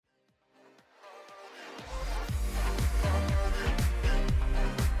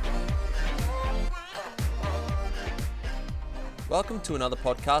Welcome to another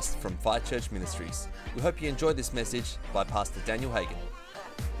podcast from Fire Church Ministries. We hope you enjoy this message by Pastor Daniel Hagen.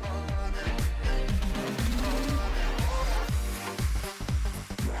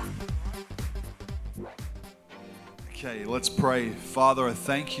 Okay, let's pray. Father, I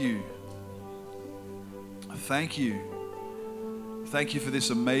thank you. Thank you. Thank you for this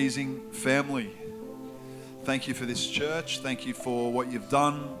amazing family. Thank you for this church. Thank you for what you've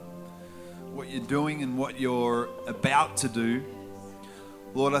done, what you're doing, and what you're about to do.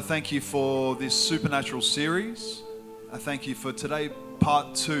 Lord, I thank you for this supernatural series. I thank you for today,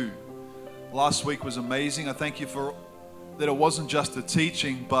 part 2. Last week was amazing. I thank you for that it wasn't just a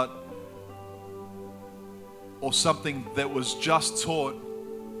teaching, or something that was just taught,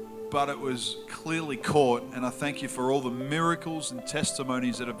 but it was clearly caught. And I thank you for all the miracles and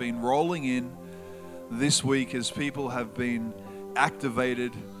testimonies that have been rolling in this week as people have been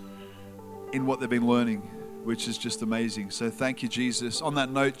activated in what they've been learning, which is just amazing. So thank you, Jesus. On that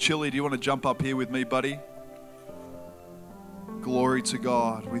note, Chili, do you want to jump up here with me, buddy? Glory to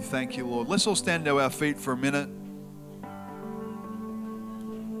God. We thank you, Lord. Let's all stand to our feet for a minute.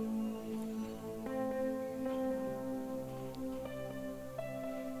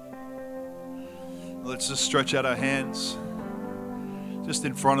 Let's just stretch out our hands just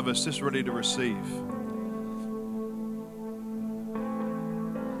in front of us, just ready to receive.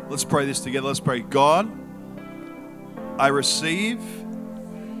 Let's pray this together. Let's pray. God, I receive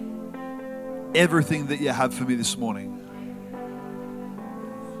everything that you have for me this morning.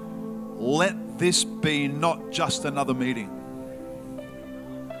 Let this be not just another meeting.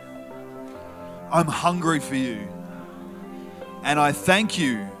 I'm hungry for you. And I thank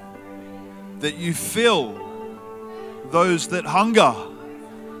you that you fill those that hunger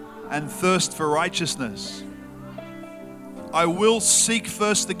and thirst for righteousness. I will seek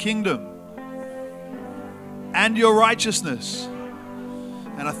first the kingdom and your righteousness.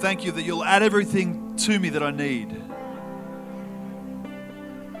 And I thank you that you'll add everything to me that I need.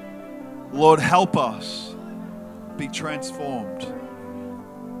 Lord, help us be transformed.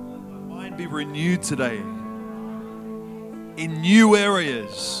 My mind be renewed today in new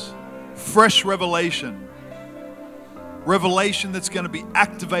areas. Fresh revelation that's going to be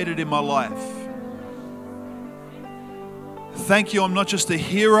activated in my life. Thank you, I'm not just a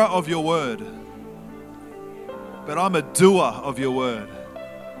hearer of your word, but I'm a doer of your word.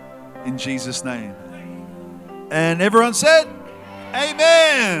 In Jesus' name. And everyone said,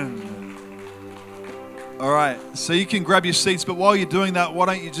 Amen. All right, so you can grab your seats, but while you're doing that, why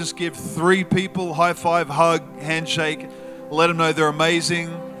don't you just give 3 people high five, hug, handshake, let them know they're amazing,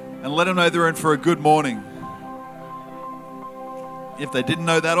 and let them know they're in for a good morning. If they didn't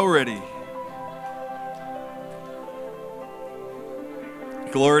know that already.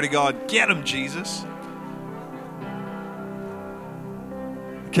 Glory to God. Get them, Jesus.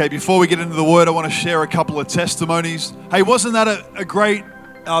 Okay, before we get into the word, I want to share a couple of testimonies. Hey, wasn't that a great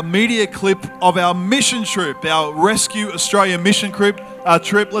media clip of our mission trip, our Rescue Australia mission trip?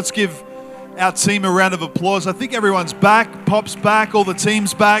 Let's give our team a round of applause. I think everyone's back, Pop's back, all the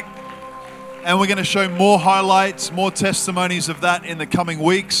team's back. And we're going to show more highlights, more testimonies of that in the coming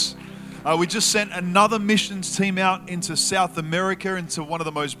weeks. We just sent another missions team out into South America, into one of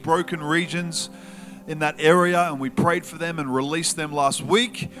the most broken regions in that area, and we prayed for them and released them last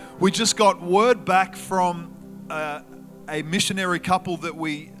week. We just got word back from a missionary couple that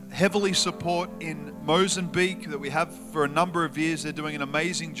we heavily support in Mozambique, that we have for a number of years. They're doing an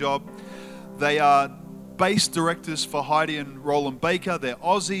amazing job. They are base directors for Heidi and Roland Baker. They're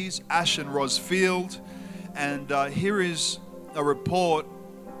Aussies, Ash and Ros Field. And here is a report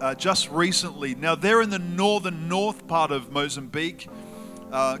just recently. Now, they're in the north part of Mozambique,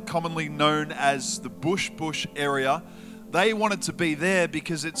 commonly known as the Bush area. They wanted to be there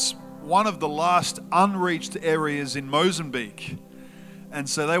because it's one of the last unreached areas in Mozambique. And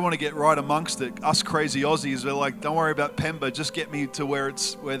so they want to get right amongst it. Us crazy Aussies are like, don't worry about Pemba, just get me to where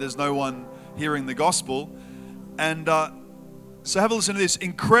there's no one hearing the gospel. And so have a listen to this.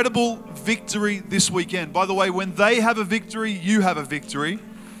 Incredible victory this weekend. By the way, when they have a victory, you have a victory.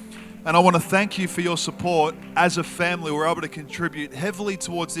 And I want to thank you for your support. As a family, we're able to contribute heavily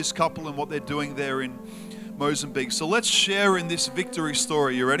towards this couple and what they're doing there in Mozambique. So let's share in this victory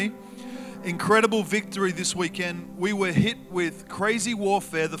story. You ready? Incredible victory this weekend. We were hit with crazy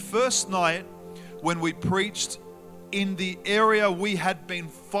warfare the first night when we preached in the area we had been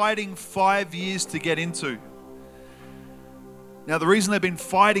fighting 5 years to get into. Now, the reason they've been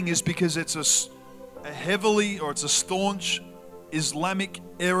fighting is because it's a staunch Islamic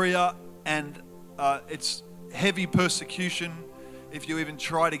area, and it's heavy persecution if you even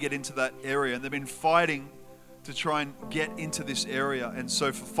try to get into that area. And they've been fighting to try and get into this area. And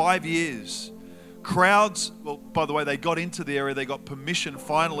so for 5 years, crowds, well, by the way, they got into the area. They got permission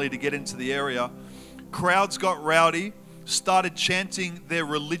finally to get into the area. Crowds got rowdy, started chanting their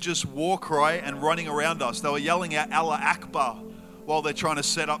religious war cry and running around us. They were yelling out Allah Akbar while they're trying to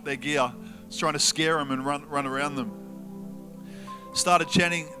set up their gear. It's trying to scare them and run around them. Started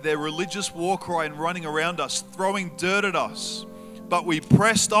chanting their religious war cry and running around us, throwing dirt at us. But we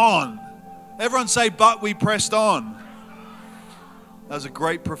pressed on. Everyone say, but we pressed on. That was a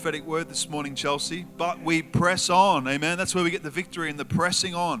great prophetic word this morning, Chelsea. But we press on. Amen. That's where we get the victory, in the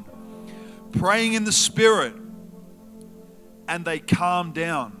pressing on. Praying in the Spirit. And they calmed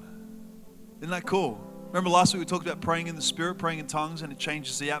down. Isn't that cool? Remember last week we talked about praying in the Spirit, praying in tongues, and it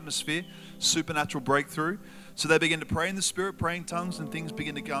changes the atmosphere. Supernatural breakthrough. So they began to pray in the Spirit, pray in tongues, and things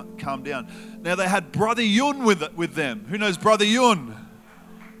begin to calm down. Now they had Brother Yun with them. Who knows Brother Yun?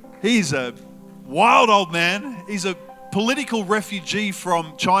 He's a wild old man. He's a political refugee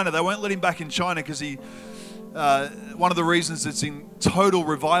from China. They won't let him back in China because one of the reasons it's in total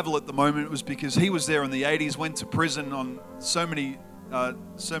revival at the moment was because he was there in the 80s, went to prison on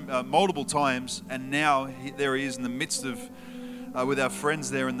multiple times, and now there he is in the midst of, with our friends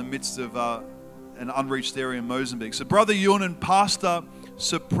there in the midst of an unreached area in Mozambique. So Brother Yun and Pastor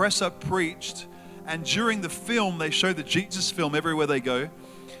Suppressor preached, and during the film, they show the Jesus film everywhere they go.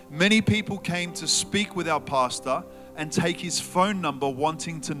 Many people came to speak with our pastor and take his phone number,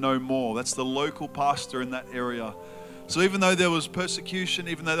 wanting to know more. That's the local pastor in that area. So even though there was persecution,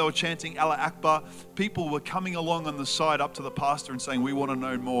 even though they were chanting Allah Akbar, people were coming along on the side up to the pastor and saying, we want to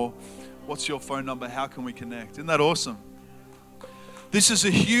know more. What's your phone number? How can we connect? Isn't that awesome? This is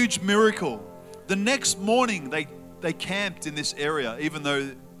a huge miracle. The next morning, they camped in this area, even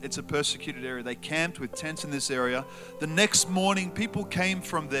though it's a persecuted area. They camped with tents in this area. The next morning, people came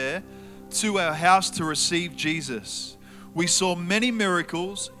from there to our house to receive Jesus. We saw many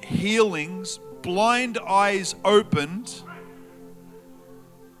miracles, healings, blind eyes opened.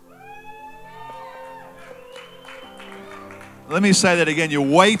 Let me say that again. You're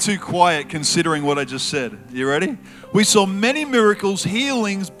way too quiet considering what I just said. You ready? We saw many miracles,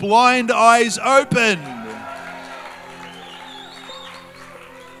 healings, blind eyes opened.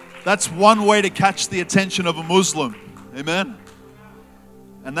 That's one way to catch the attention of a Muslim. Amen?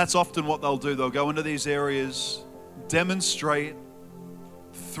 And that's often what they'll do. They'll go into these areas, demonstrate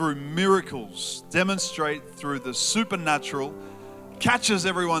through miracles, demonstrate through the supernatural, catches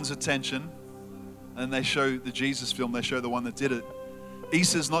everyone's attention, and they show the Jesus film. They show the one that did it.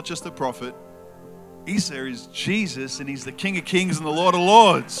 Isa's not just a prophet. Isa is Jesus, and he's the King of Kings and the Lord of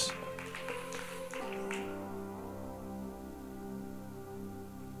Lords.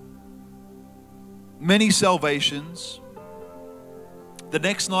 Many salvations. The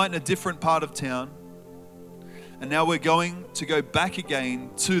next night in a different part of town. And now we're going to go back again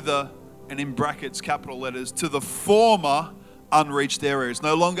to the, and in brackets, capital letters, to the former unreached areas.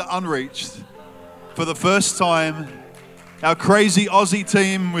 No longer unreached. For the first time, our crazy Aussie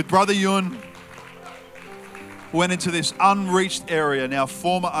team with Brother Yun went into this unreached area, now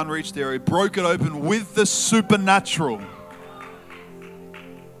former unreached area, broke it open with the supernatural.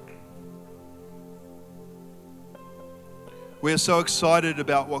 We are so excited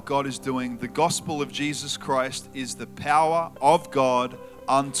about what God is doing. The gospel of Jesus Christ is the power of God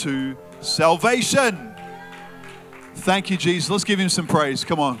unto salvation. Thank you, Jesus. Let's give him some praise.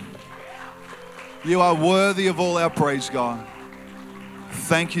 Come on. You are worthy of all our praise, God.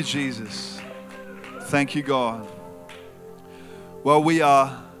 Thank you, Jesus. Thank you, God. Well, we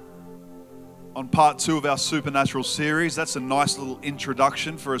are on part 2 of our supernatural series. That's a nice little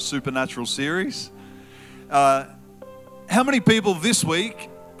introduction for a supernatural series. How many people this week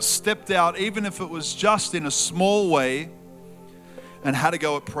stepped out, even if it was just in a small way, and had to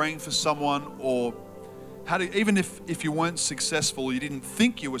go at praying for someone, or even if you weren't successful, you didn't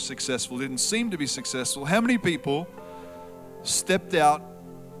think you were successful, didn't seem to be successful, how many people stepped out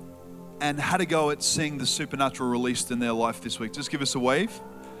and had to go at seeing the supernatural released in their life this week? Just give us a wave.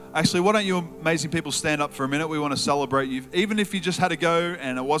 Actually, why don't you amazing people stand up for a minute? We want to celebrate you. Even if you just had to go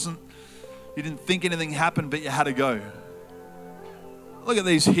and you didn't think anything happened, but you had to go. Look at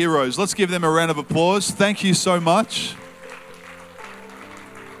these heroes. Let's give them a round of applause. Thank you so much.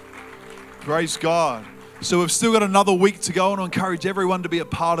 Praise God. So we've still got another week to go, and I encourage everyone to be a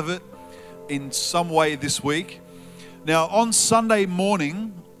part of it in some way this week. Now, on Sunday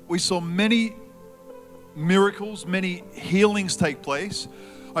morning, we saw many miracles, many healings take place.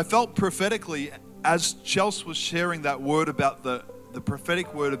 I felt prophetically, as Chelsea was sharing that word about the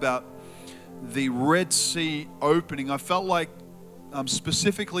prophetic word about the Red Sea opening, I felt like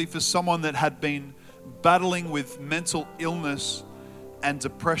specifically for someone that had been battling with mental illness and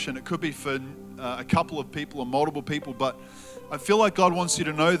depression. It could be for a couple of people or multiple people, but I feel like God wants you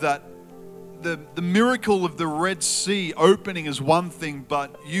to know that the miracle of the Red Sea opening is one thing,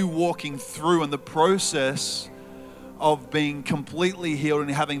 but you walking through and the process of being completely healed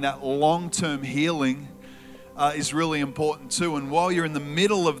and having that long-term healing is really important too. And while you're in the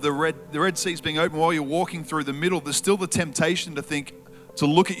middle of the Red Sea's being open, while you're walking through the middle, there's still the temptation to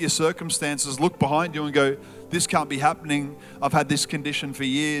look at your circumstances, look behind you and go, this can't be happening. I've had this condition for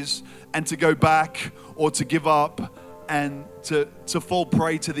years. And to go back or to give up and to fall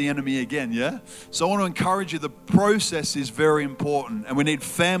prey to the enemy again, yeah? So I want to encourage you, the process is very important and we need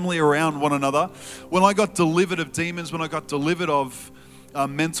family around one another. When I got delivered of demons, when I got delivered of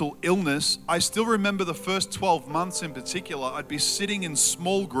mental illness, I still remember the first 12 months in particular, I'd be sitting in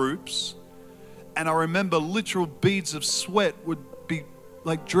small groups and I remember literal beads of sweat would be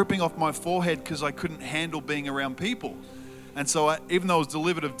like dripping off my forehead because I couldn't handle being around people. And so even though I was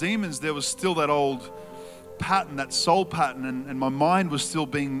delivered of demons, there was still that old pattern, that soul pattern, and my mind was still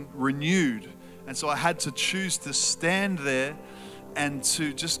being renewed. And so I had to choose to stand there and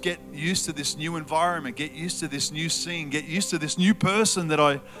to just get used to this new environment, get used to this new scene, get used to this new person that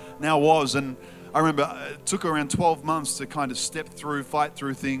I now was. And I remember it took around 12 months to kind of fight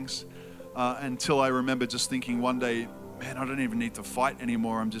through things until I remember just thinking one day, man, I don't even need to fight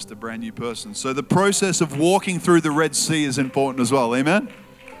anymore. I'm just a brand new person. So the process of walking through the Red Sea is important as well. Amen?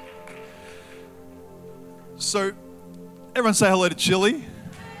 So, everyone say hello to Chili.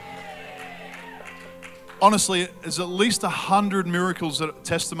 Honestly, there's at least 100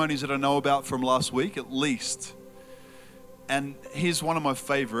 testimonies that I know about from last week, at least. And here's one of my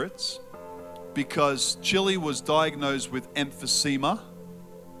favorites, because Chili was diagnosed with emphysema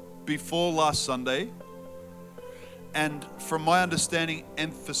before last Sunday. And from my understanding,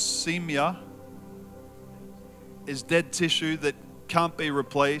 emphysema is dead tissue that can't be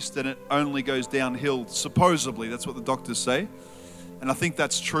replaced and it only goes downhill. Supposedly, that's what the doctors say. And I think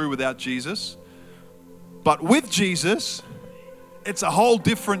that's true without Jesus. But with Jesus, it's a whole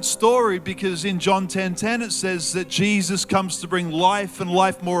different story, because in John 10:10 it says that Jesus comes to bring life and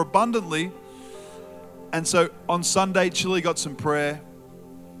life more abundantly. And so on Sunday, Chili got some prayer,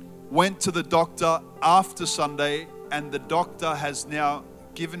 went to the doctor after Sunday, and the doctor has now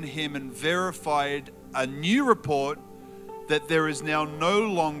given him and verified a new report that there is now no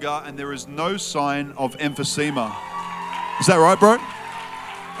longer and there is no sign of emphysema. Is that right, bro?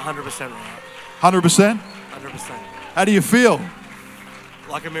 100% right. 100%? 100%. How do you feel?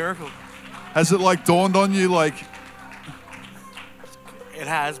 Like a miracle. Has it like dawned on you like... It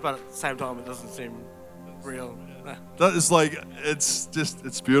has, but at the same time it doesn't seem real. That is like,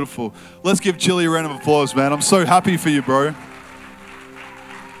 it's beautiful. Let's give Chili a round of applause, man. I'm so happy for you, bro.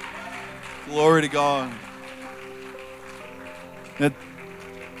 Glory to God. Now,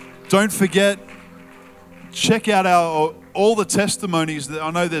 don't forget, check out all the testimonies. That I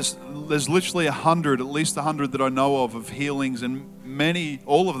know there's literally 100, at least 100 that I know of healings, and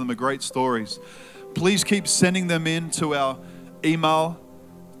all of them are great stories. Please keep sending them in to our email,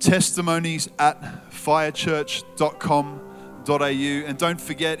 testimonies@firechurch.com.au. And don't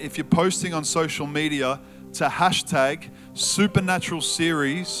forget, if you're posting on social media, to hashtag Supernatural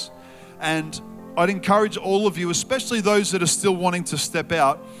Series. And I'd encourage all of you, especially those that are still wanting to step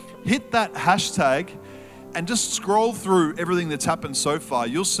out, hit that hashtag and just scroll through everything that's happened so far.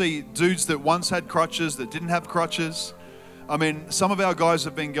 You'll see dudes that once had crutches, that didn't have crutches. I mean, some of our guys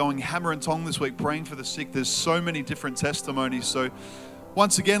have been going hammer and tong this week, praying for the sick. There's so many different testimonies. So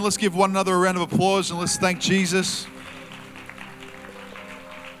once again, let's give one another a round of applause and let's thank Jesus.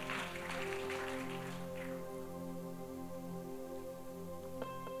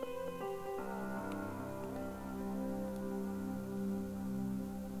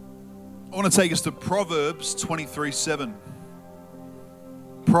 I want to take us to Proverbs 23:7.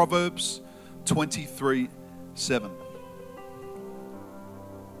 Proverbs 23:7.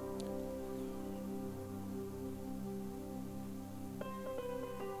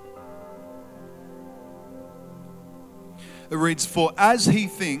 It reads, "For as he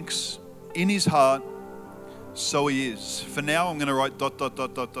thinks in his heart, so he is." For now, I'm going to write ...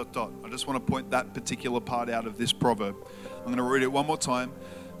 I just want to point that particular part out of this proverb. I'm going to read it one more time.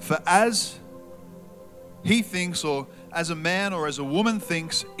 For as he thinks, or as a man or as a woman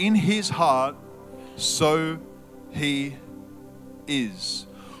thinks in his heart, so he is.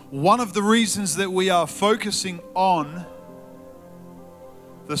 One of the reasons that we are focusing on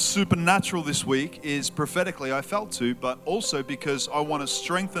the supernatural this week is prophetically, I felt to, but also because I want to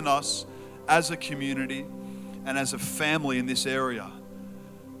strengthen us as a community and as a family in this area.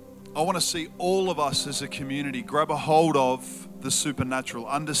 I want to see all of us as a community grab a hold of the supernatural,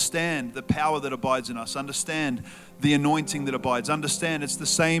 understand the power that abides in us, understand the anointing that abides, understand it's the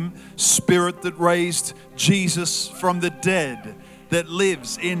same Spirit that raised Jesus from the dead that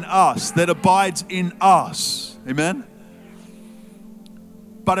lives in us, that abides in us. Amen?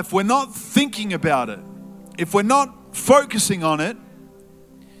 But if we're not thinking about it, if we're not focusing on it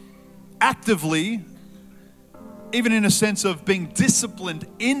actively, even in a sense of being disciplined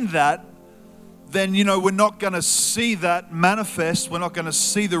in that, then, we're not going to see that manifest. We're not going to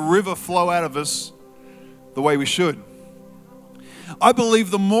see the river flow out of us the way we should. I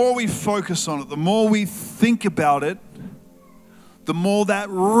believe the more we focus on it, the more we think about it, the more that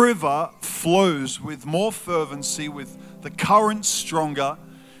river flows with more fervency, with the current stronger,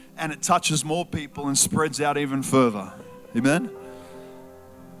 and it touches more people and spreads out even further. Amen?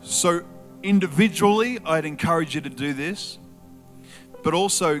 So individually, I'd encourage you to do this. But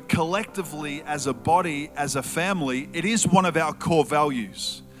also collectively as a body, as a family, it is one of our core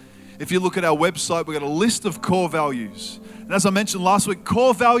values. If you look at our website, we've got a list of core values. And as I mentioned last week,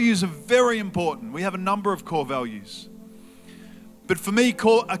 core values are very important. We have a number of core values. But for me,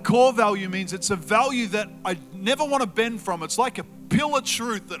 a core value means it's a value that I never want to bend from. It's like a pillar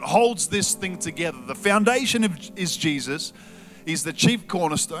truth that holds this thing together. The foundation is Jesus. He's the chief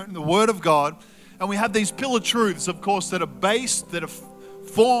cornerstone, the Word of God. And we have these pillar truths, of course, that are based, that are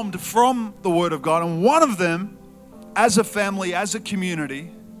formed from the Word of God. And one of them, as a family, as a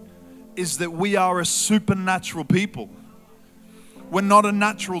community, is that we are a supernatural people. We're not a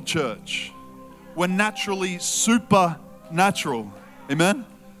natural church. We're naturally supernatural. Amen?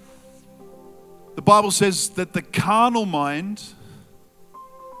 The Bible says that the carnal mind,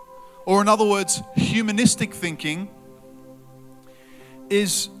 or in other words, humanistic thinking,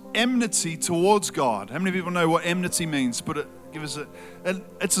 is enmity towards God. How many people know what enmity means?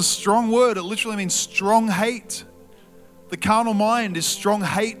 It's a strong word. It literally means strong hate. The carnal mind is strong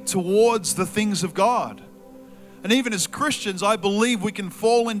hate towards the things of God. And even as Christians, I believe we can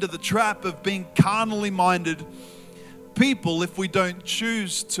fall into the trap of being carnally minded people if we don't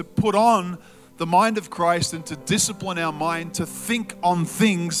choose to put on the mind of Christ and to discipline our mind to think on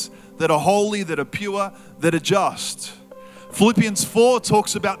things that are holy, that are pure, that are just. Philippians 4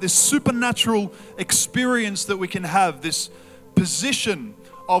 talks about this supernatural experience that we can have, this position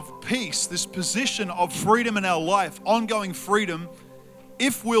of peace, this position of freedom in our life, ongoing freedom,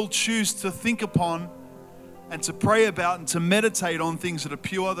 if we'll choose to think upon and to pray about and to meditate on things that are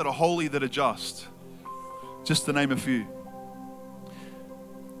pure, that are holy, that are just. Just to name a few.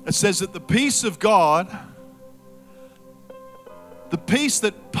 It says that the peace of God, the peace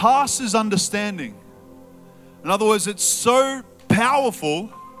that passes understanding, in other words, it's so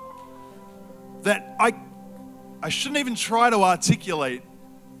powerful that I shouldn't even try to articulate,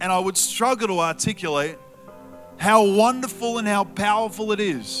 and I would struggle to articulate how wonderful and how powerful it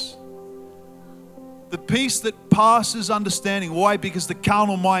is. The peace that passes understanding. Why? Because the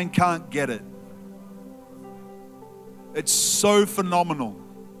carnal mind can't get it. It's so phenomenal.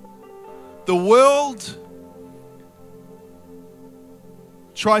 The world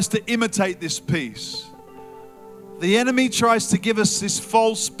tries to imitate this peace. The enemy tries to give us this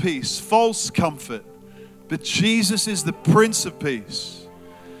false peace, false comfort. But Jesus is the Prince of Peace.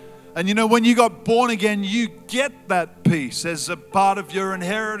 And when you got born again, you get that peace as a part of your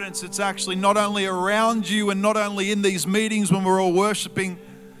inheritance. It's actually not only around you and not only in these meetings when we're all worshiping,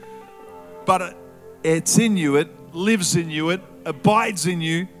 but it's in you, it lives in you, it abides in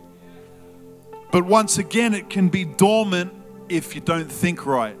you. But once again, it can be dormant if you don't think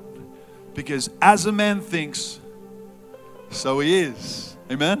right. Because as a man thinks, so he is.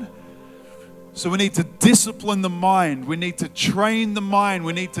 Amen? So we need to discipline the mind. We need to train the mind.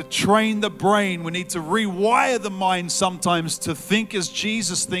 We need to train the brain. We need to rewire the mind sometimes to think as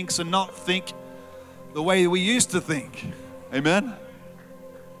Jesus thinks and not think the way we used to think. Amen?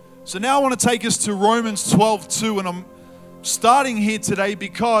 So now I want to take us to Romans 12:2, and I'm starting here today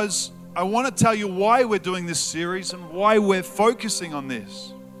because I want to tell you why we're doing this series and why we're focusing on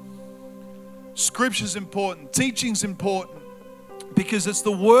this. Scripture's important. Teaching's important. Because it's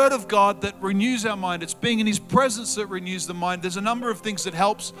the Word of God that renews our mind. It's being in His presence that renews the mind. There's a number of things that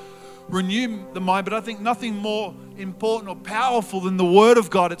helps renew the mind, but I think nothing more important or powerful than the Word of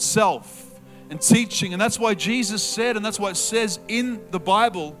God itself and teaching. And that's why Jesus said, and that's why it says in the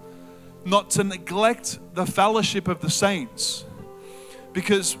Bible, not to neglect the fellowship of the saints.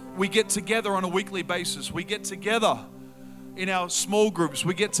 Because we get together on a weekly basis. We get together in our small groups.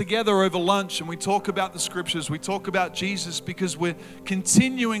 We get together over lunch and we talk about the Scriptures. We talk about Jesus because we're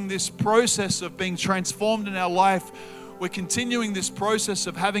continuing this process of being transformed in our life We're continuing this process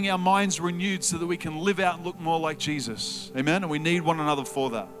of having our minds renewed so that we can live out and look more like Jesus. Amen? And we need one another for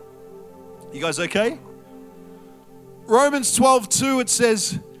that. You guys okay? Romans 12:2, it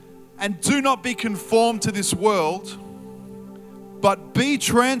says, "And do not be conformed to this world, but be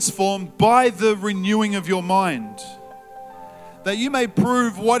transformed by the renewing of your mind, that you may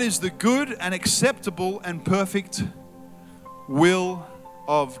prove what is the good and acceptable and perfect will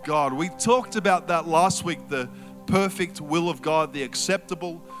of God." We talked about that last week, the perfect will of God, the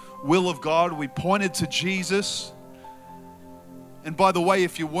acceptable will of God. We pointed to Jesus. And by the way,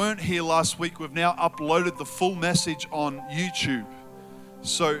 if you weren't here last week, we've now uploaded the full message on YouTube.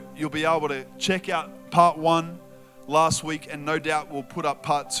 So you'll be able to check out part 1 last week, and no doubt we'll put up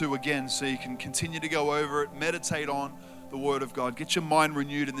part 2 again so you can continue to go over it, meditate on the Word of God. Get your mind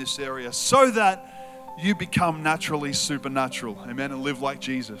renewed in this area so that you become naturally supernatural. Amen. And live like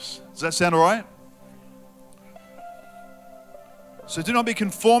Jesus. Does that sound all right? So do not be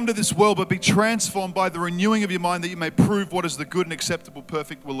conformed to this world, but be transformed by the renewing of your mind, that you may prove what is the good and acceptable,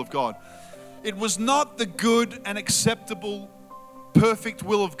 perfect will of God. It was not the good and acceptable, perfect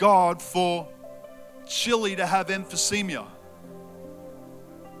will of God for Chile to have emphysema.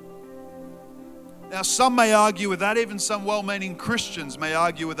 Now, some may argue with that. Even some well-meaning Christians may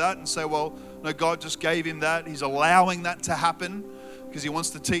argue with that and say, well, no, God just gave him that. He's allowing that to happen because he wants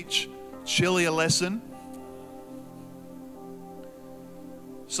to teach Chile a lesson.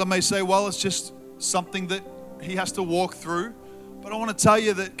 Some may say, well, it's just something that he has to walk through. But I want to tell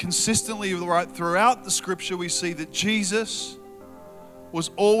you that consistently right throughout the scripture, we see that Jesus was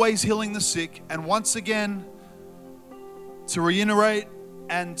always healing the sick. And once again, to reiterate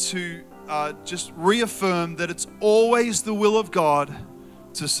and to just reaffirm that it's always the will of God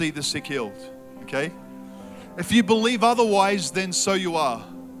to see the sick healed. Okay? If you believe otherwise, then so you are.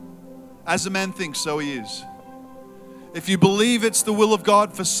 As a man thinks, so he is. If you believe it's the will of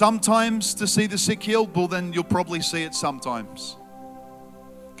God for sometimes to see the sick healed, well, then you'll probably see it sometimes.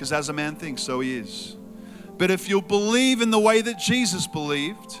 Because as a man thinks, so he is. But if you'll believe in the way that Jesus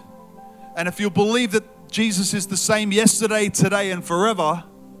believed, and if you'll believe that Jesus is the same yesterday, today, and forever,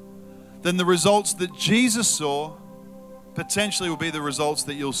 then the results that Jesus saw potentially will be the results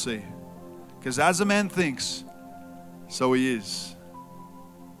that you'll see. Because as a man thinks, so he is.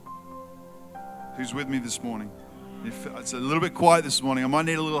 Who's with me this morning? It's a little bit quiet this morning. I might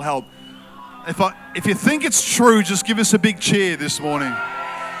need a little help. If you think it's true, just give us a big cheer this morning.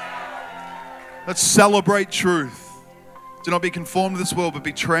 Let's celebrate truth. Do not be conformed to this world, but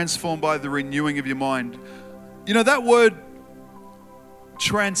be transformed by the renewing of your mind. You know, that word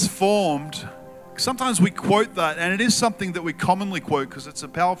transformed, sometimes we quote that, and it is something that we commonly quote because it's a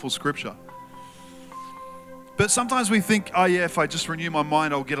powerful scripture. But sometimes we think, oh yeah, if I just renew my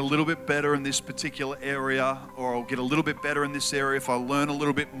mind, I'll get a little bit better in this particular area, or I'll get a little bit better in this area if I learn a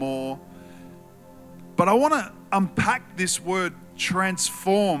little bit more. But I want to unpack this word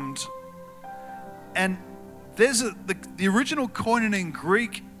transformed. And there's the original koinonia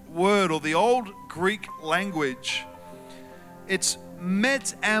Greek word, or the old Greek language. It's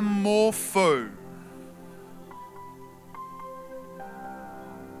metamorpho.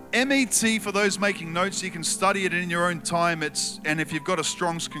 MET, for those making notes, you can study it in your own time. And if you've got a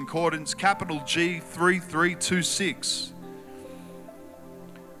Strong's Concordance, capital G 3326.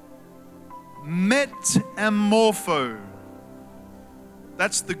 Metamorpho.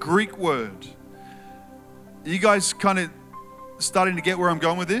 That's the Greek word. Are you guys kind of starting to get where I'm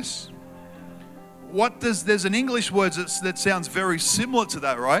going with this? There's an English word that sounds very similar to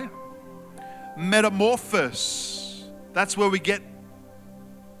that, right? Metamorphos. That's where we get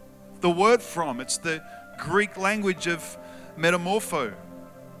the word from. It's the Greek language of metamorpho.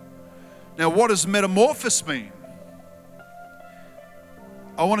 Now, what does metamorphos mean?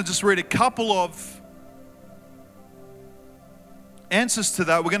 I want to just read a couple of answers to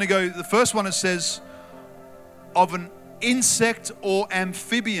that. We're going to go, the first one, it says, of an insect or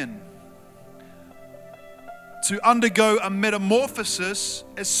amphibian. To undergo a metamorphosis,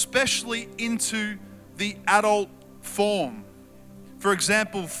 especially into the adult form. For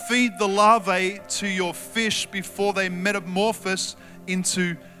example, feed the larvae to your fish before they metamorphose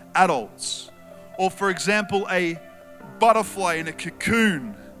into adults. Or for example, a butterfly in a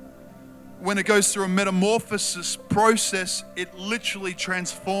cocoon. When it goes through a metamorphosis process, it literally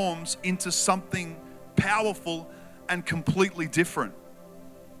transforms into something powerful and completely different.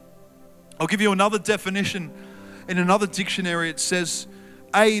 I'll give you another definition. In another dictionary, it says,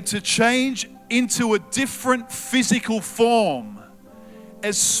 to change into a different physical form,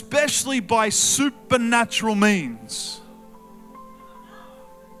 especially by supernatural means.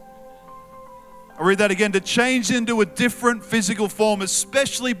 I'll read that again. To change into a different physical form,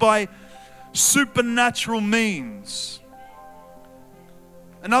 especially by supernatural means.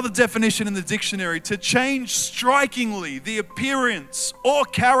 Another definition in the dictionary, to change strikingly the appearance or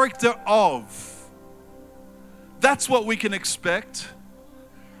character of. That's what we can expect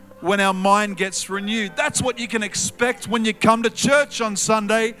when our mind gets renewed. That's what you can expect when you come to church on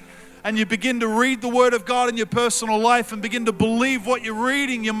Sunday and you begin to read the Word of God in your personal life and begin to believe what you're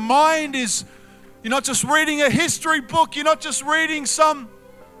reading. Your mind is, you're not just reading a history book, you're not just reading some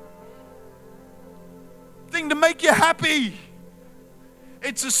thing to make you happy.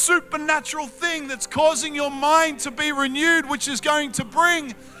 It's a supernatural thing that's causing your mind to be renewed, which is going to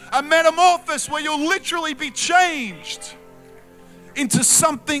bring a metamorphosis where you'll literally be changed into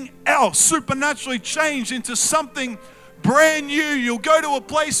something else, supernaturally changed into something brand new. You'll go to a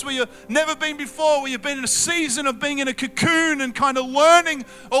place where you've never been before, where you've been in a season of being in a cocoon and kind of learning.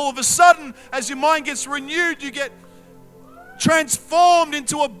 All of a sudden, as your mind gets renewed, you get transformed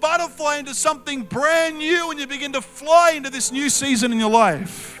into a butterfly, into something brand new, and you begin to fly into this new season in your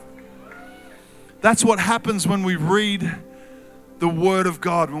life. That's what happens when we read the Word of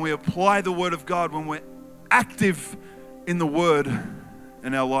God, when we apply the Word of God, when we're active in the Word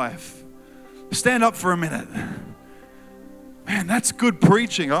in our life. Stand up for a minute. Man, that's good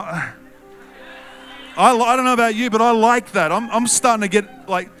preaching. I don't know about you, but I like that. I'm starting to get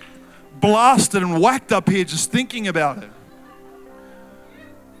like blasted and whacked up here just thinking about it.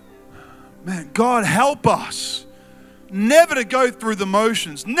 Man, God help us never to go through the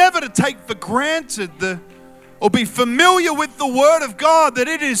motions, never to take for granted or be familiar with the Word of God, that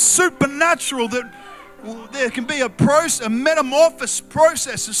it is supernatural, that there can be a metamorphosis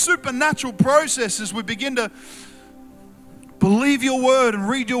process, a supernatural process as we begin to believe your Word and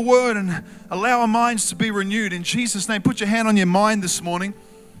read your Word and allow our minds to be renewed. In Jesus' name, put your hand on your mind this morning.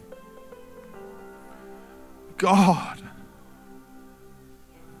 God,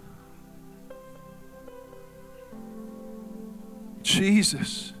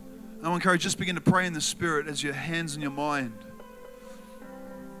 Jesus. I want to encourage you, just begin to pray in the Spirit as your hands on your mind.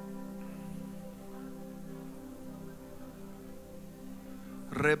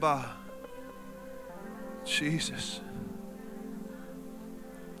 Reba. Jesus.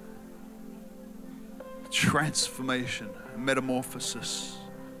 Transformation, metamorphosis.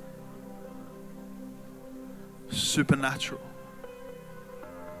 Supernatural.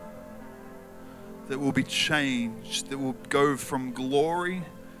 That will be changed, that will go from glory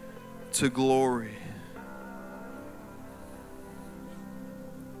to glory.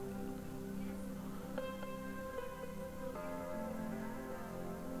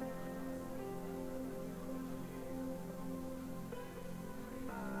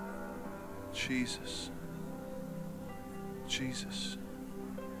 Jesus. Jesus.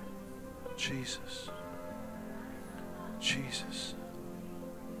 Jesus. Jesus.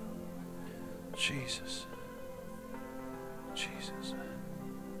 Jesus. Jesus.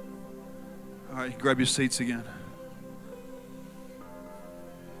 All right, grab your seats again.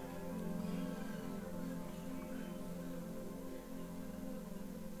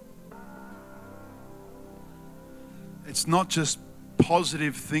 It's not just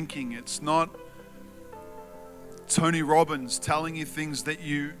positive thinking. It's not Tony Robbins telling you things that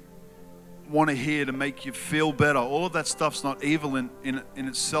you want to hear to make you feel better. All of that stuff's not evil in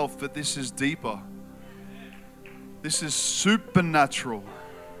itself, but this is deeper. This is supernatural.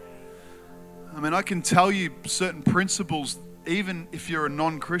 I mean, I can tell you certain principles, even if you're a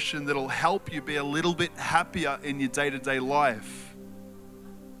non-Christian, that'll help you be a little bit happier in your day-to-day life.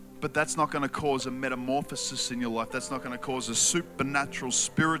 But that's not going to cause a metamorphosis in your life. That's not going to cause a supernatural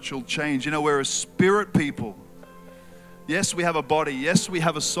spiritual change. You know, we're a spirit people. Yes, we have a body. Yes, we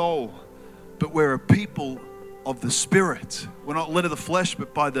have a soul. But we're a people of the Spirit. We're not led of the flesh,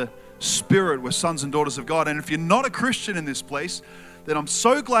 but by the Spirit. We're sons and daughters of God. And if you're not a Christian in this place, then I'm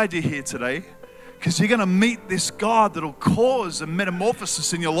so glad you're here today, because you're going to meet this God that'll cause a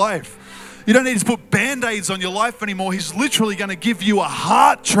metamorphosis in your life. You don't need to put Band-Aids on your life anymore. He's literally going to give you a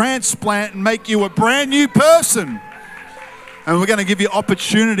heart transplant and make you a brand new person. And we're going to give you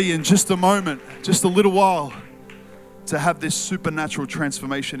opportunity in just a moment, just a little while, to have this supernatural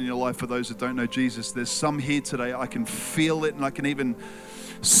transformation in your life. For those that don't know Jesus, there's some here today. I can feel it and I can even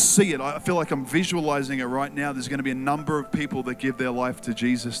see it. I feel like I'm visualizing it right now. There's going to be a number of people that give their life to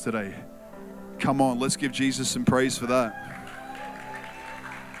Jesus today. Come on, let's give Jesus some praise for that.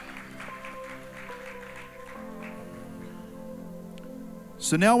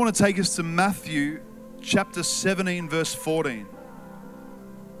 So now I want to take us to Matthew chapter 17, verse 14.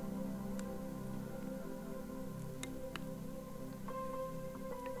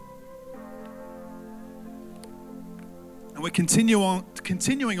 And we're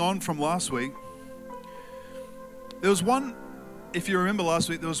continuing on from last week. There was one, if you remember last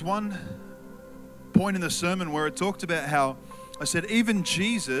week, there was one point in the sermon where it talked about how I said even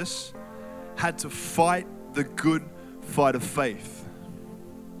Jesus had to fight the good fight of faith.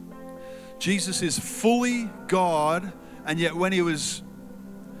 Jesus is fully God, and yet when he was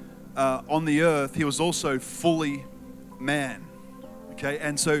on the earth, he was also fully man. Okay,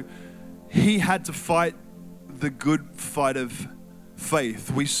 and so he had to fight the good fight of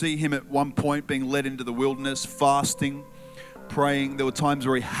faith. We see him at one point being led into the wilderness, fasting, praying. There were times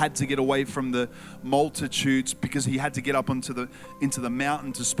where he had to get away from the multitudes because he had to get up into the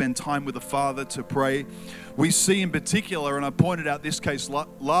mountain to spend time with the Father to pray. We see in particular, and I pointed out this case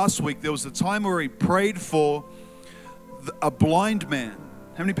last week, there was a time where he prayed for a blind man.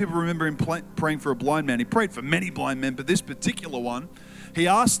 How many people remember him praying for a blind man? He prayed for many blind men, but this particular one, he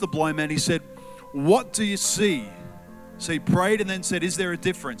asked the blind man, he said, "What do you see?" So he prayed and then said, "Is there a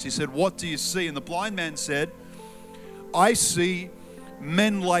difference?" He said, "What do you see?" And the blind man said, "I see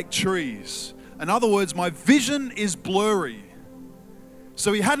men like trees." In other words, my vision is blurry.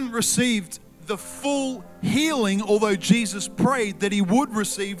 So he hadn't received the full healing, although Jesus prayed that he would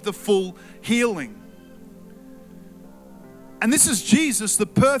receive the full healing. And this is Jesus, the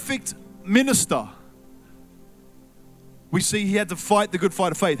perfect minister. We see he had to fight the good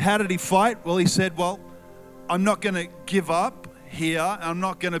fight of faith. How did he fight? Well, he said, I'm not going to give up here. I'm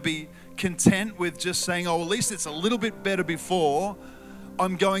not going to be content with just saying, at least it's a little bit better before.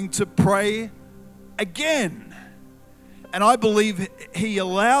 I'm going to pray again. And I believe he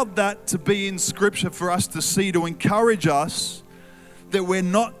allowed that to be in Scripture for us to see, to encourage us that we're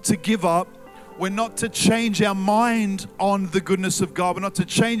not to give up. We're not to change our mind on the goodness of God. We're not to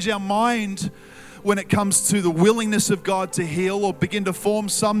change our mind when it comes to the willingness of God to heal, or begin to form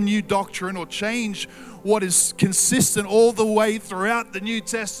some new doctrine, or change what is consistent all the way throughout the New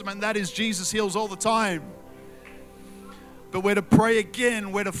Testament. That is, Jesus heals all the time. But we're to pray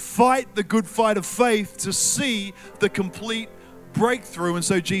again. We're to fight the good fight of faith to see the complete breakthrough. And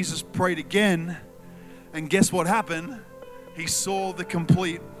so Jesus prayed again. And guess what happened? He saw the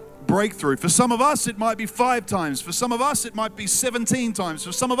complete breakthrough. For some of us, it might be 5 times. For some of us, it might be 17 times.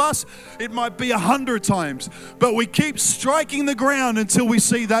 For some of us, it might be 100 times. But we keep striking the ground until we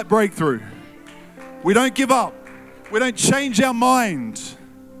see that breakthrough. We don't give up. We don't change our mind.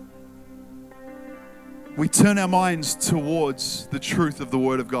 We turn our minds towards the truth of the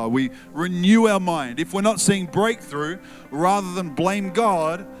Word of God. We renew our mind. If we're not seeing breakthrough, rather than blame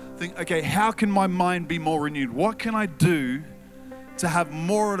God, think, okay, how can my mind be more renewed? What can I do to have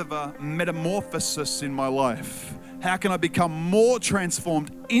more of a metamorphosis in my life? How can I become more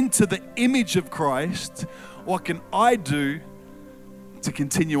transformed into the image of Christ? What can I do to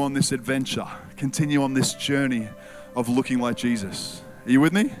continue on this adventure, continue on this journey of looking like Jesus? Are you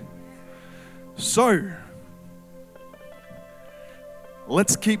with me? So,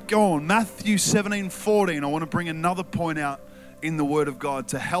 let's keep going. Matthew 17:14. I want to bring another point out in the Word of God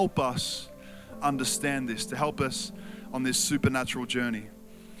to help us understand this, to help us on this supernatural journey.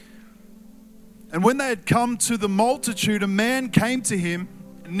 And when they had come to the multitude, a man came to him,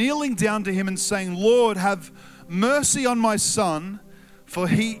 kneeling down to him and saying, "Lord, have mercy on my son, for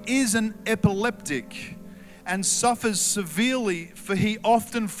he is an epileptic and suffers severely, for he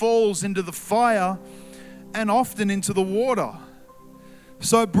often falls into the fire and often into the water.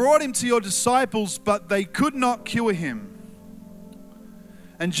 So I brought him to your disciples, but they could not cure him."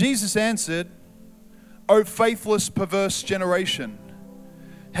 And Jesus answered, "O faithless, perverse generation,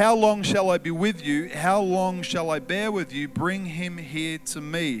 how long shall I be with you? How long shall I bear with you? Bring him here to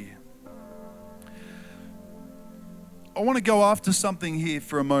me." I want to go after something here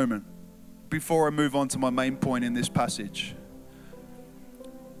for a moment before I move on to my main point in this passage.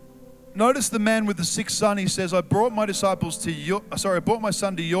 Notice the man with the sick son. He says, I brought my son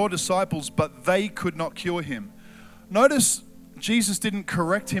to your disciples, but they could not cure him. Notice Jesus didn't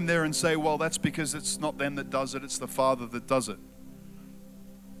correct him there and say, well, that's because it's not them that does it, it's the Father that does it.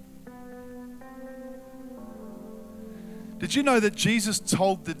 Did you know that Jesus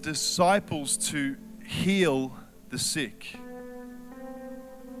told the disciples to heal the sick?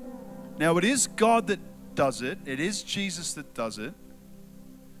 Now, it is God that does it. It is Jesus that does it.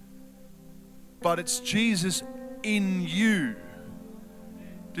 But it's Jesus in you.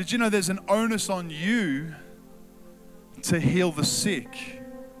 Did you know there's an onus on you to heal the sick?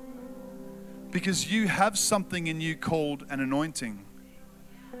 Because you have something in you called an anointing.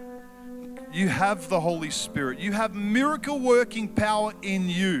 You have the Holy Spirit. You have miracle working power in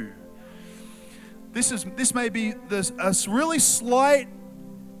you. This may be a really slight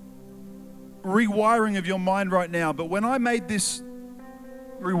rewiring of your mind right now, but when I made this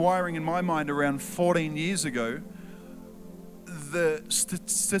rewiring in my mind around 14 years ago,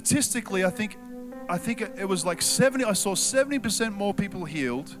 statistically, I think it was like 70. I saw 70% more people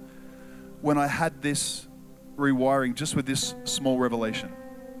healed when I had this rewiring, just with this small revelation.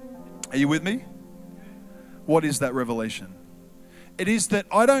 Are you with me? What is that revelation? It is that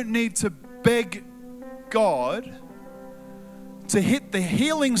I don't need to beg God to hit the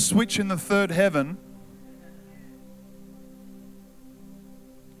healing switch in the third heaven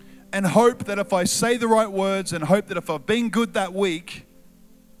and hope that if I say the right words and hope that if I've been good that week,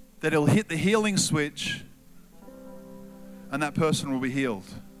 that it'll hit the healing switch and that person will be healed.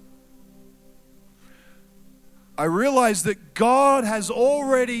 I realize that God has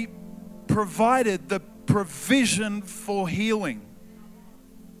already provided the provision for healing.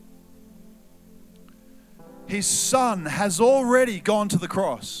 His Son has already gone to the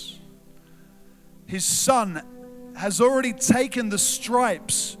cross. His Son has already taken the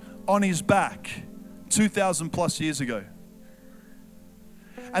stripes on his back 2,000 plus years ago.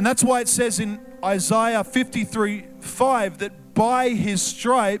 And that's why it says in Isaiah 53:5 that by his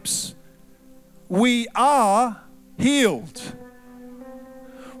stripes we are healed.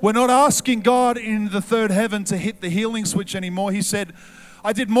 We're not asking God in the third heaven to hit the healing switch anymore. He said,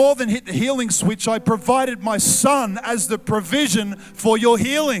 I did more than hit the healing switch. I provided my Son as the provision for your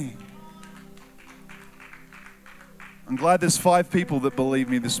healing. I'm glad there's 5 people that believe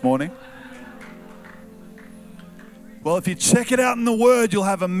me this morning. Well, if you check it out in the Word, you'll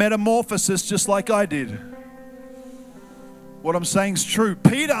have a metamorphosis just like I did. What I'm saying is true.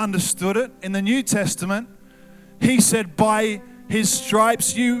 Peter understood it in the New Testament. He said, by his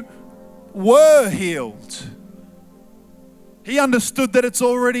stripes you were healed. He understood that it's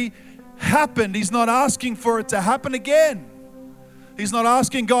already happened. He's not asking for it to happen again. He's not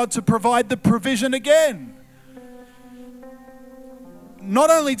asking God to provide the provision again.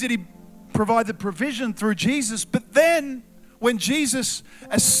 Not only did he provide the provision through Jesus, but then when Jesus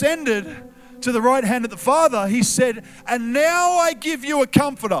ascended to the right hand of the Father, he said, and now I give you a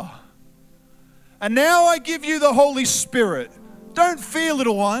comforter. And now I give you the Holy Spirit. Don't fear,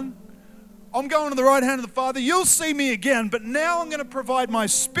 little one. I'm going to the right hand of the Father. You'll see me again, but now I'm going to provide my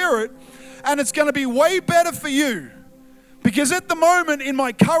Spirit, and it's going to be way better for you. Because at the moment, in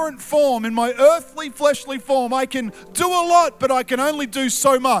my current form, in my earthly, fleshly form, I can do a lot, but I can only do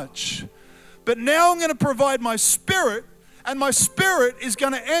so much. But now I'm going to provide my Spirit, and my Spirit is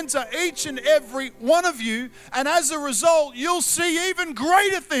going to enter each and every one of you, and as a result, you'll see even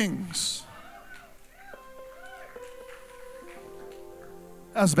greater things.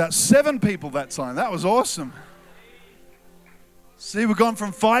 That was about 7 people that time. That was awesome. See, we've gone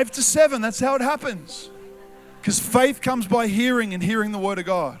from 5 to 7. That's how it happens. Because faith comes by hearing and hearing the Word of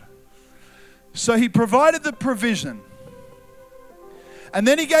God. So he provided the provision. And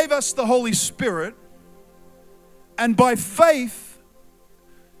then he gave us the Holy Spirit. And by faith,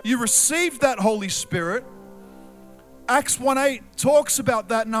 you received that Holy Spirit. Acts 1:8 talks about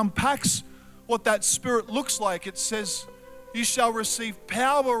that and unpacks what that Spirit looks like. It says, you shall receive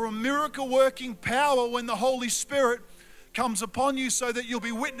power or miracle-working power when the Holy Spirit comes upon you, so that you'll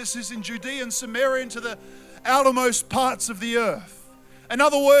be witnesses in Judea and Samaria and to the outermost parts of the earth. In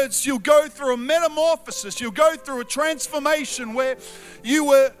other words, you'll go through a metamorphosis. You'll go through a transformation where you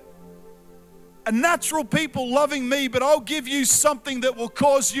were a natural people loving me, but I'll give you something that will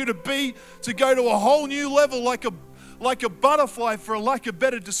cause you to go to a whole new level, like a butterfly, for a lack of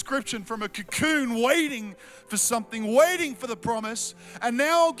better description, from a cocoon waiting for something, waiting for the promise. And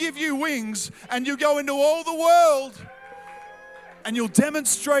now I'll give you wings, and you go into all the world and you'll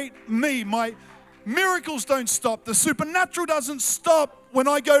demonstrate me. My miracles don't stop. The supernatural doesn't stop when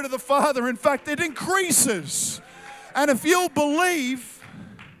I go to the Father. In fact, it increases. And if you'll believe,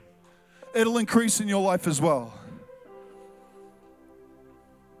 it'll increase in your life as well.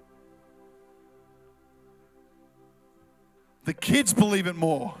 The kids believe it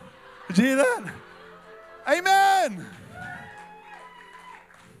more. Did you hear that? Amen.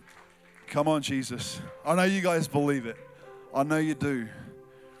 Come on, Jesus. I know you guys believe it. I know you do.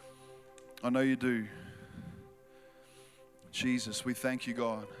 I know you do. Jesus, we thank you,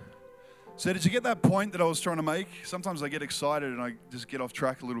 God. So did you get that point that I was trying to make? Sometimes I get excited and I just get off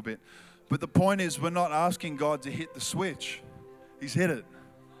track a little bit. But the point is, we're not asking God to hit the switch. He's hit it.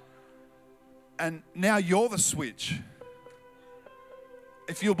 And now you're the switch.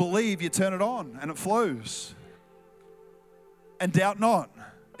 If you'll believe, you turn it on and it flows. And doubt not.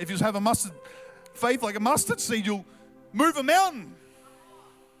 If you have faith like a mustard seed, you'll move a mountain.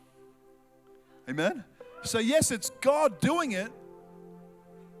 Amen? So yes, it's God doing it,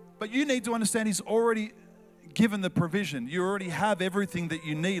 But you need to understand He's already given the provision. You already have everything that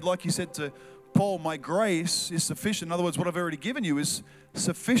you need. Like He said to Paul, my grace is sufficient. In other words, what I've already given you is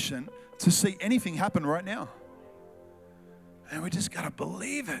sufficient to see anything happen right now. And we just got to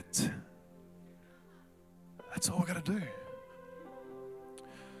believe it. That's all we got to do.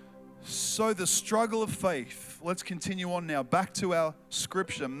 So the struggle of faith. Let's continue on now. Back to our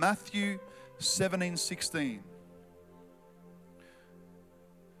scripture. Matthew 17:16.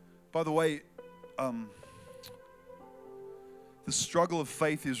 By the way, the struggle of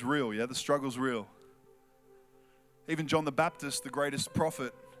faith is real, yeah? The struggle's real. Even John the Baptist, the greatest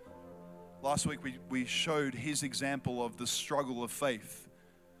prophet, last week we showed his example of the struggle of faith.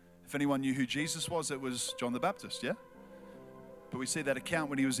 If anyone knew who Jesus was, it was John the Baptist, yeah? But we see that account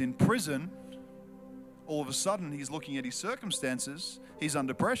when he was in prison. All of a sudden, he's looking at his circumstances, he's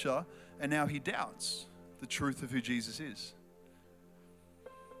under pressure, and now he doubts the truth of who Jesus is.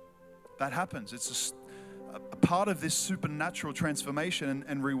 That happens. It's a part of this supernatural transformation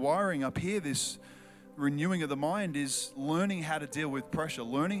and rewiring up here, this renewing of the mind is learning how to deal with pressure,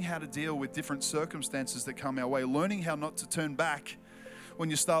 learning how to deal with different circumstances that come our way, learning how not to turn back when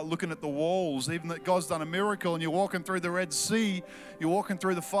you start looking at the walls, even that God's done a miracle and you're walking through the Red Sea, you're walking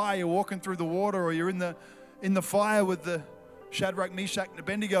through the fire, you're walking through the water, or you're in the fire with the Shadrach, Meshach, and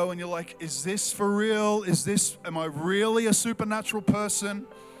Abednego, and you're like, is this for real? Am I really a supernatural person?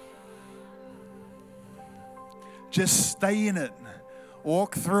 Just stay in it.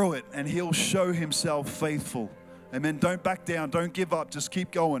 Walk through it, and He'll show Himself faithful. Amen. Don't back down. Don't give up. Just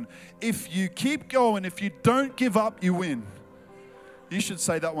keep going. If you keep going, if you don't give up, you win. You should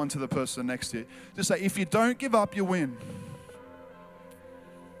say that one to the person next to you. Just say, if you don't give up, you win.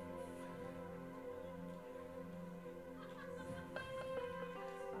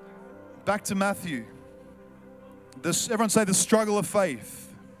 Back to Matthew. Everyone say the struggle of faith.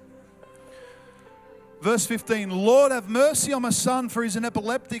 Verse 15, Lord, have mercy on my son, for he's an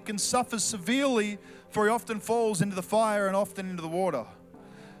epileptic and suffers severely, for he often falls into the fire and often into the water.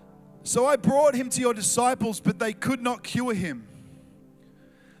 So I brought him to your disciples, but they could not cure him.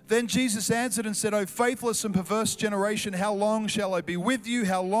 Then Jesus answered and said, O faithless and perverse generation, how long shall I be with you?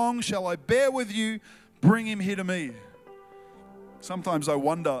 How long shall I bear with you? Bring him here to me. Sometimes I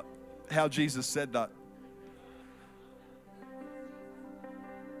wonder how Jesus said that.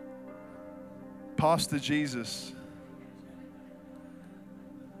 Pastor Jesus.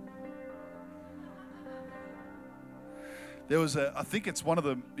 There was I think it's one of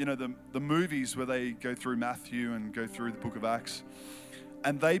the movies where they go through Matthew and go through the book of Acts.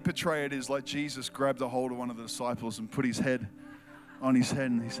 And they portray it as like Jesus grabbed a hold of one of the disciples and put his head on his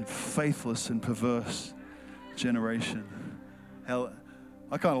head and he said, faithless and perverse generation. Hell,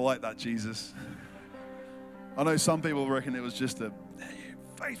 I kind of like that, Jesus. I know some people reckon it was just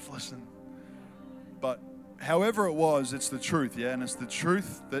faithless. But however it was, it's the truth, yeah? And it's the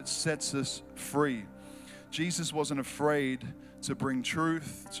truth that sets us free. Jesus wasn't afraid to bring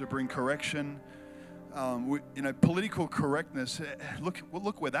truth, to bring correction. Political correctness,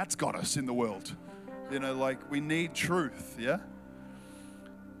 look where that's got us in the world. We need truth, yeah?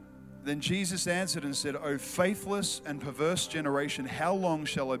 Then Jesus answered and said, O faithless and perverse generation, how long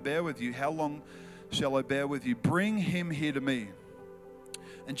shall I bear with you? How long shall I bear with you? Bring him here to me.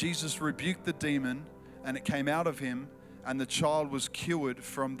 And Jesus rebuked the demon, and it came out of him, and the child was cured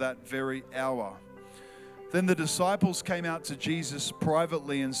from that very hour. Then the disciples came out to Jesus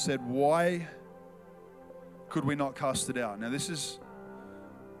privately and said, why could we not cast it out? Now this is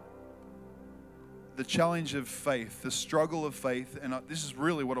the challenge of faith, the struggle of faith, and this is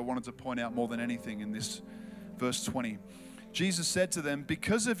really what I wanted to point out more than anything in this verse 20. Jesus said to them,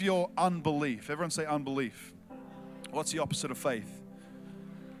 because of your unbelief, everyone say unbelief. What's the opposite of faith?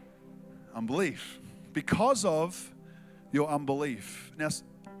 Unbelief. Because of your unbelief. Now,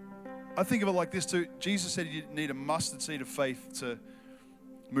 I think of it like this too. Jesus said you need a mustard seed of faith to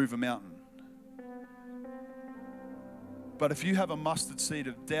move a mountain. But if you have a mustard seed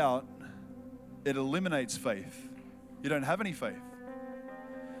of doubt, it eliminates faith. You don't have any faith.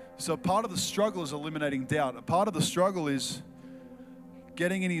 So part of the struggle is eliminating doubt. A part of the struggle is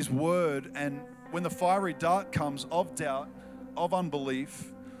getting in His Word, and when the fiery dart comes of doubt, of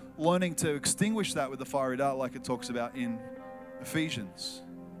unbelief, learning to extinguish that with the fiery dart like it talks about in Ephesians.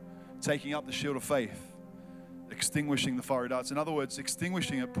 Taking up the shield of faith, extinguishing the fiery darts. In other words,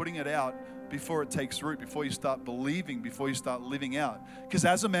 extinguishing it, putting it out before it takes root, before you start believing, before you start living out. Because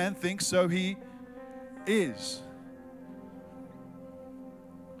as a man thinks, so he is.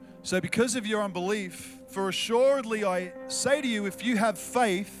 So because of your unbelief, for assuredly I say to you, if you have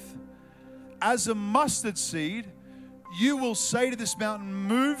faith as a mustard seed, you will say to this mountain,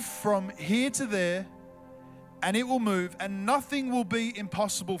 move from here to there, and it will move, and nothing will be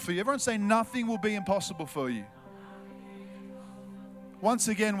impossible for you. Everyone say, nothing will be impossible for you. Once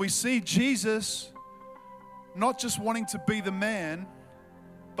again, we see Jesus not just wanting to be the man,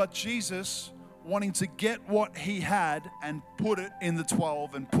 but Jesus wanting to get what he had and put it in the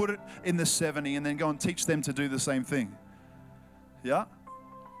 12 and put it in the 70 and then go and teach them to do the same thing. Yeah?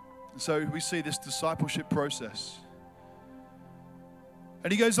 So we see this discipleship process.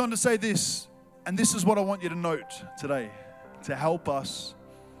 And he goes on to say this, and this is what I want you to note today to help us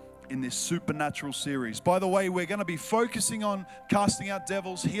in this supernatural series. By the way, we're going to be focusing on casting out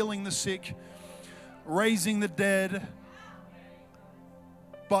devils, healing the sick, raising the dead.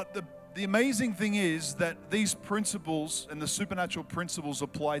 But the amazing thing is that these principles and the supernatural principles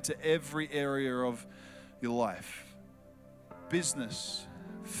apply to every area of your life. Business,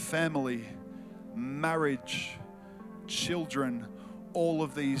 family, marriage, children, all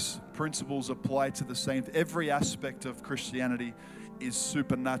of these principles apply to the same. Every aspect of Christianity is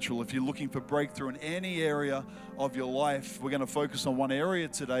supernatural. If you're looking for breakthrough in any area of your life, we're going to focus on one area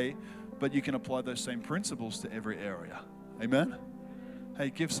today, but you can apply those same principles to every area. Amen? Hey,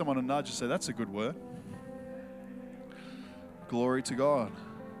 give someone a nudge and say, that's a good word. Glory to God.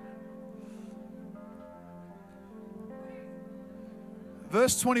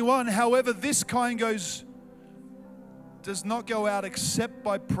 Verse 21, however, this kind does not go out except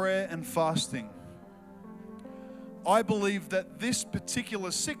by prayer and fasting. I believe that this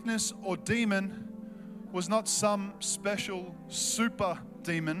particular sickness or demon was not some special super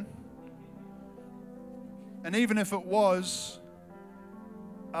demon. And even if it was,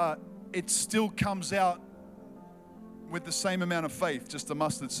 it still comes out with the same amount of faith, just a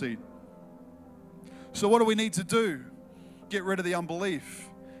mustard seed. So what do we need to do? Get rid of the unbelief.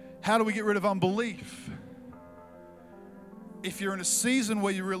 How do we get rid of unbelief? If you're in a season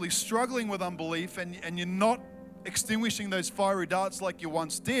where you're really struggling with unbelief and you're not extinguishing those fiery darts like you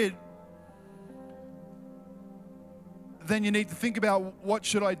once did, then you need to think about, what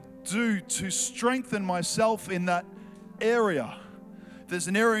should I do to strengthen myself in that area? There's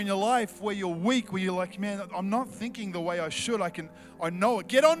an area in your life where you're weak, where you're like, man, I'm not thinking the way I should. I know it.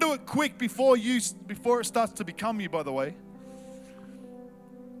 Get onto it quick before it starts to become you, by the way.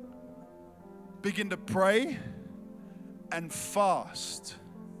 Begin to pray and fast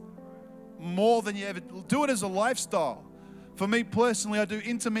more than you ever. Do it as a lifestyle. For me personally, I do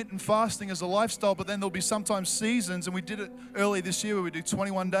intermittent fasting as a lifestyle, but then there'll be sometimes seasons, and we did it early this year where we do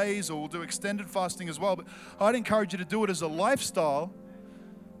 21 days, or we'll do extended fasting as well. But I'd encourage you to do it as a lifestyle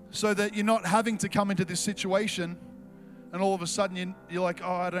so that you're not having to come into this situation and all of a sudden you're like,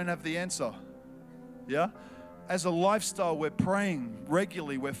 oh, I don't have the answer. Yeah? As a lifestyle, we're praying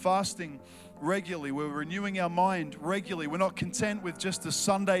regularly, we're fasting regularly, we're renewing our mind regularly. We're not content with just a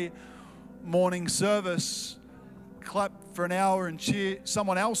Sunday morning service, clap for an hour and cheer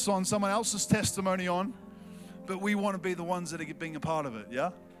someone else on, someone else's testimony on, but we want to be the ones that are being a part of it,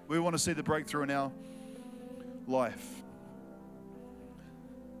 yeah? We want to see the breakthrough in our life.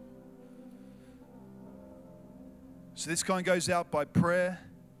 So this kind goes out by prayer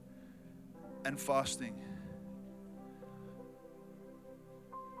and fasting.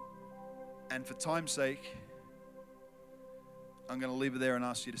 And for time's sake, I'm going to leave it there and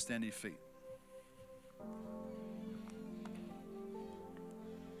ask you to stand to your feet.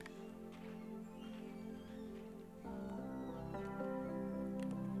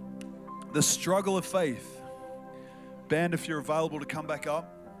 The struggle of faith. Band, if you're available to come back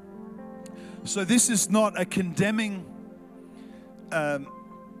up. So this is not a condemning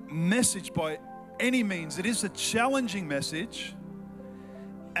message by any means. It is a challenging message.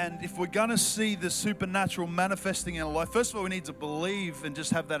 And if we're going to see the supernatural manifesting in our life, first of all, we need to believe and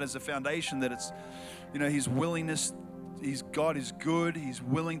just have that as a foundation, that it's, His willingness, God is good. He's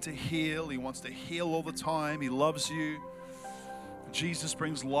willing to heal. He wants to heal all the time. He loves you. Jesus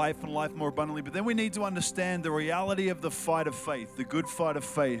brings life and life more abundantly. But then we need to understand the reality of the fight of faith, the good fight of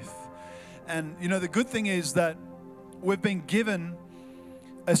faith. And, the good thing is that we've been given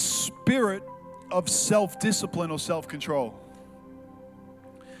a spirit of self-discipline or self-control.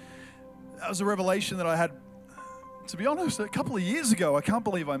 That was a revelation that I had, to be honest, a couple of years ago. I can't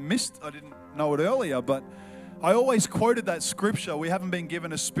believe I didn't know it earlier, but I always quoted that scripture. We haven't been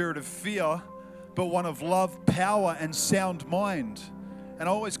given a spirit of fear, but one of love, power, and sound mind. And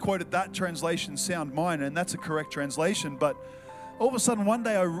I always quoted that translation, sound mind, and that's a correct translation. But all of a sudden, one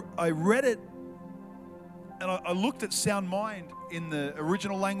day I read it, and I looked at sound mind in the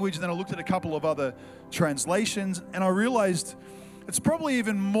original language, and then I looked at a couple of other translations, and I realized it's probably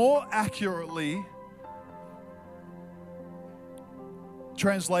even more accurately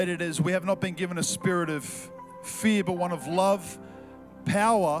translated as, we have not been given a spirit of fear, but one of love,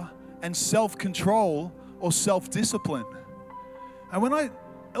 power, and self-control or self-discipline. And when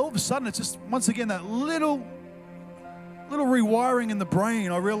all of a sudden, it's just, once again, that little rewiring in the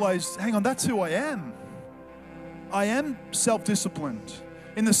brain, I realized, hang on, that's who I am. I am self-disciplined.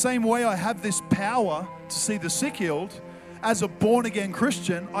 In the same way I have this power to see the sick healed, as a born-again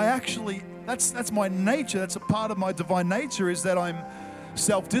Christian, that's my nature. That's a part of my divine nature, is that I'm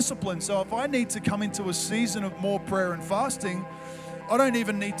self-disciplined. So if I need to come into a season of more prayer and fasting, I don't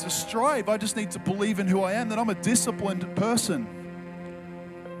even need to strive. I just need to believe in who I am, that I'm a disciplined person.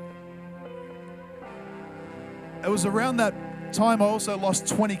 It was around that time I also lost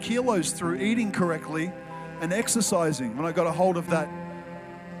 20 kilos through eating correctly and exercising, when I got a hold of that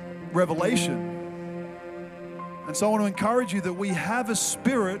revelation. And so I want to encourage you that we have a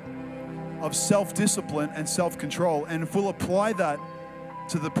spirit of self-discipline and self-control, and if we'll apply that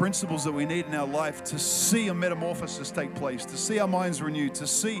to the principles that we need in our life to see a metamorphosis take place, to see our minds renewed, to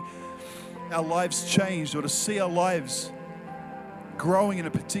see our lives changed, or to see our lives growing in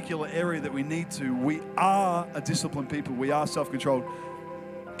a particular area that we need to, we are a disciplined people. We are self-controlled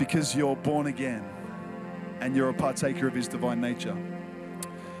because you're born again and you're a partaker of His divine nature.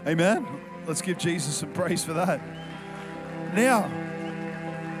 Amen? Let's give Jesus some praise for that. Now,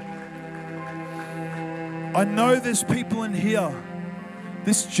 I know there's people in here,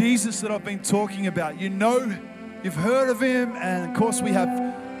 this Jesus that I've been talking about, you've heard of Him, and of course we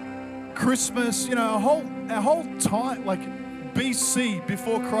have Christmas, our whole time, like BC,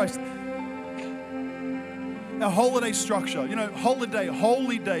 before Christ, our holiday structure, holiday,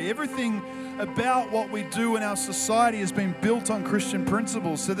 holy day, everything about what we do in our society has been built on Christian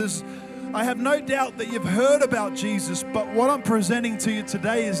principles. So I have no doubt that you've heard about Jesus, but what I'm presenting to you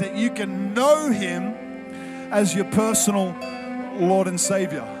today is that you can know Him as your personal Lord and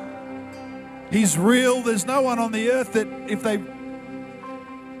Savior. He's real. There's no one on the earth that, if they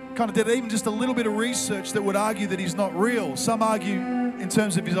kind of did even just a little bit of research, that would argue that He's not real. Some argue in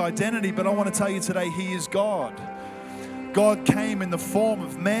terms of His identity, but I want to tell you today, He is God. God came in the form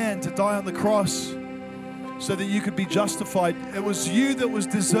of man to die on the cross so that you could be justified. It was you that was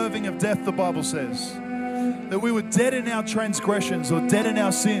deserving of death, the Bible says. That we were dead in our transgressions, or dead in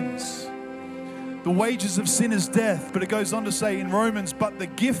our sins. The wages of sin is death, but it goes on to say in Romans, but the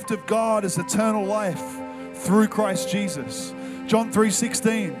gift of God is eternal life through Christ Jesus. John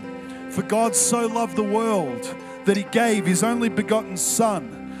 3:16, for God so loved the world that He gave His only begotten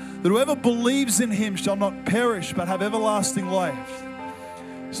Son, that whoever believes in Him shall not perish but have everlasting life.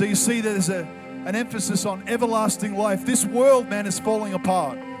 So you see there's an emphasis on everlasting life. This world, man, is falling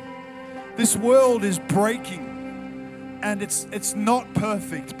apart. This world is breaking. And it's not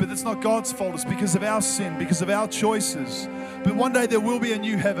perfect, but it's not God's fault. It's because of our sin, because of our choices. But one day there will be a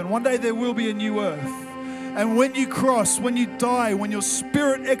new heaven. One day there will be a new earth. And when you die, when your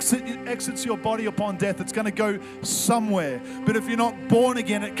spirit exits your body upon death, it's going to go somewhere. But if you're not born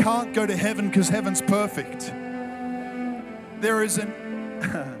again, it can't go to heaven, because heaven's perfect. There is an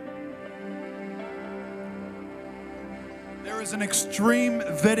extreme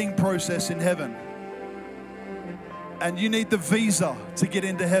vetting process in heaven. And you need the visa to get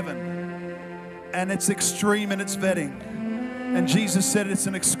into heaven. And it's extreme in its vetting. And Jesus said it's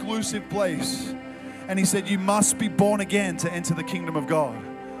an exclusive place. And He said you must be born again to enter the kingdom of God.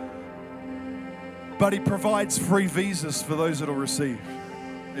 But He provides free visas for those that will receive.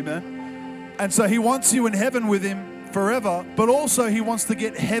 Amen? And so He wants you in heaven with Him forever, but also He wants to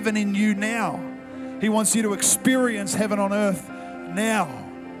get heaven in you now. He wants you to experience heaven on earth now.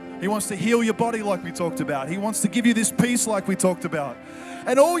 He wants to heal your body like we talked about. He wants to give you this peace like we talked about.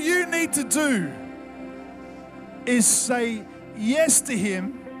 And all you need to do is say yes to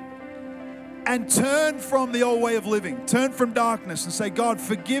Him and turn from the old way of living. Turn from darkness and say, God,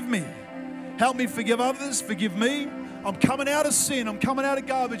 forgive me. Help me forgive others. Forgive me. I'm coming out of sin. I'm coming out of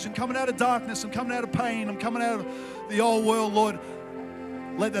garbage. I'm coming out of darkness. I'm coming out of pain. I'm coming out of the old world, Lord.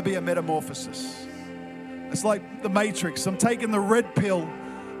 Let there be a metamorphosis. It's like the Matrix. I'm taking the red pill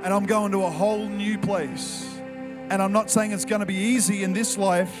and I'm going to a whole new place. And I'm not saying it's going to be easy in this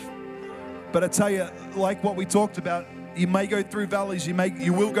life, but I tell you, like what we talked about, you may go through valleys, you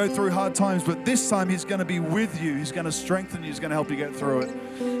will go through hard times, but this time He's going to be with you. He's going to strengthen you. He's going to help you get through it.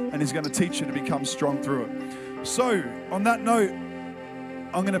 And He's going to teach you to become strong through it. So, on that note,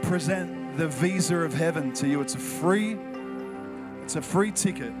 I'm going to present the visa of heaven to you. It's a free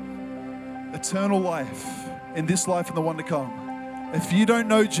ticket. Eternal life in this life and the one to come. If you don't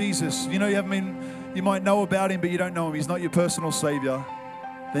know Jesus, you might know about Him, but you don't know Him. He's not your personal Savior.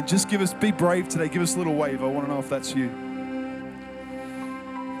 Then just be brave today. Give us a little wave. I want to know if that's you.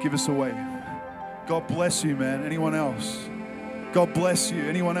 Give us a wave. God bless you, man. Anyone else? God bless you.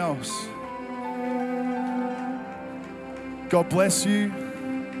 Anyone else? God bless you.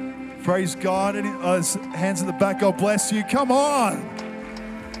 Praise God. Hands in the back. God bless you. Come on.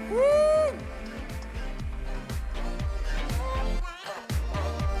 Woo!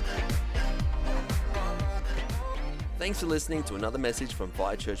 Thanks for listening to another message from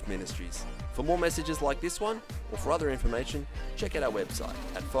Fire Church Ministries. For more messages like this one, or for other information, check out our website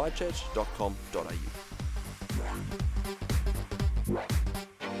at firechurch.com.au.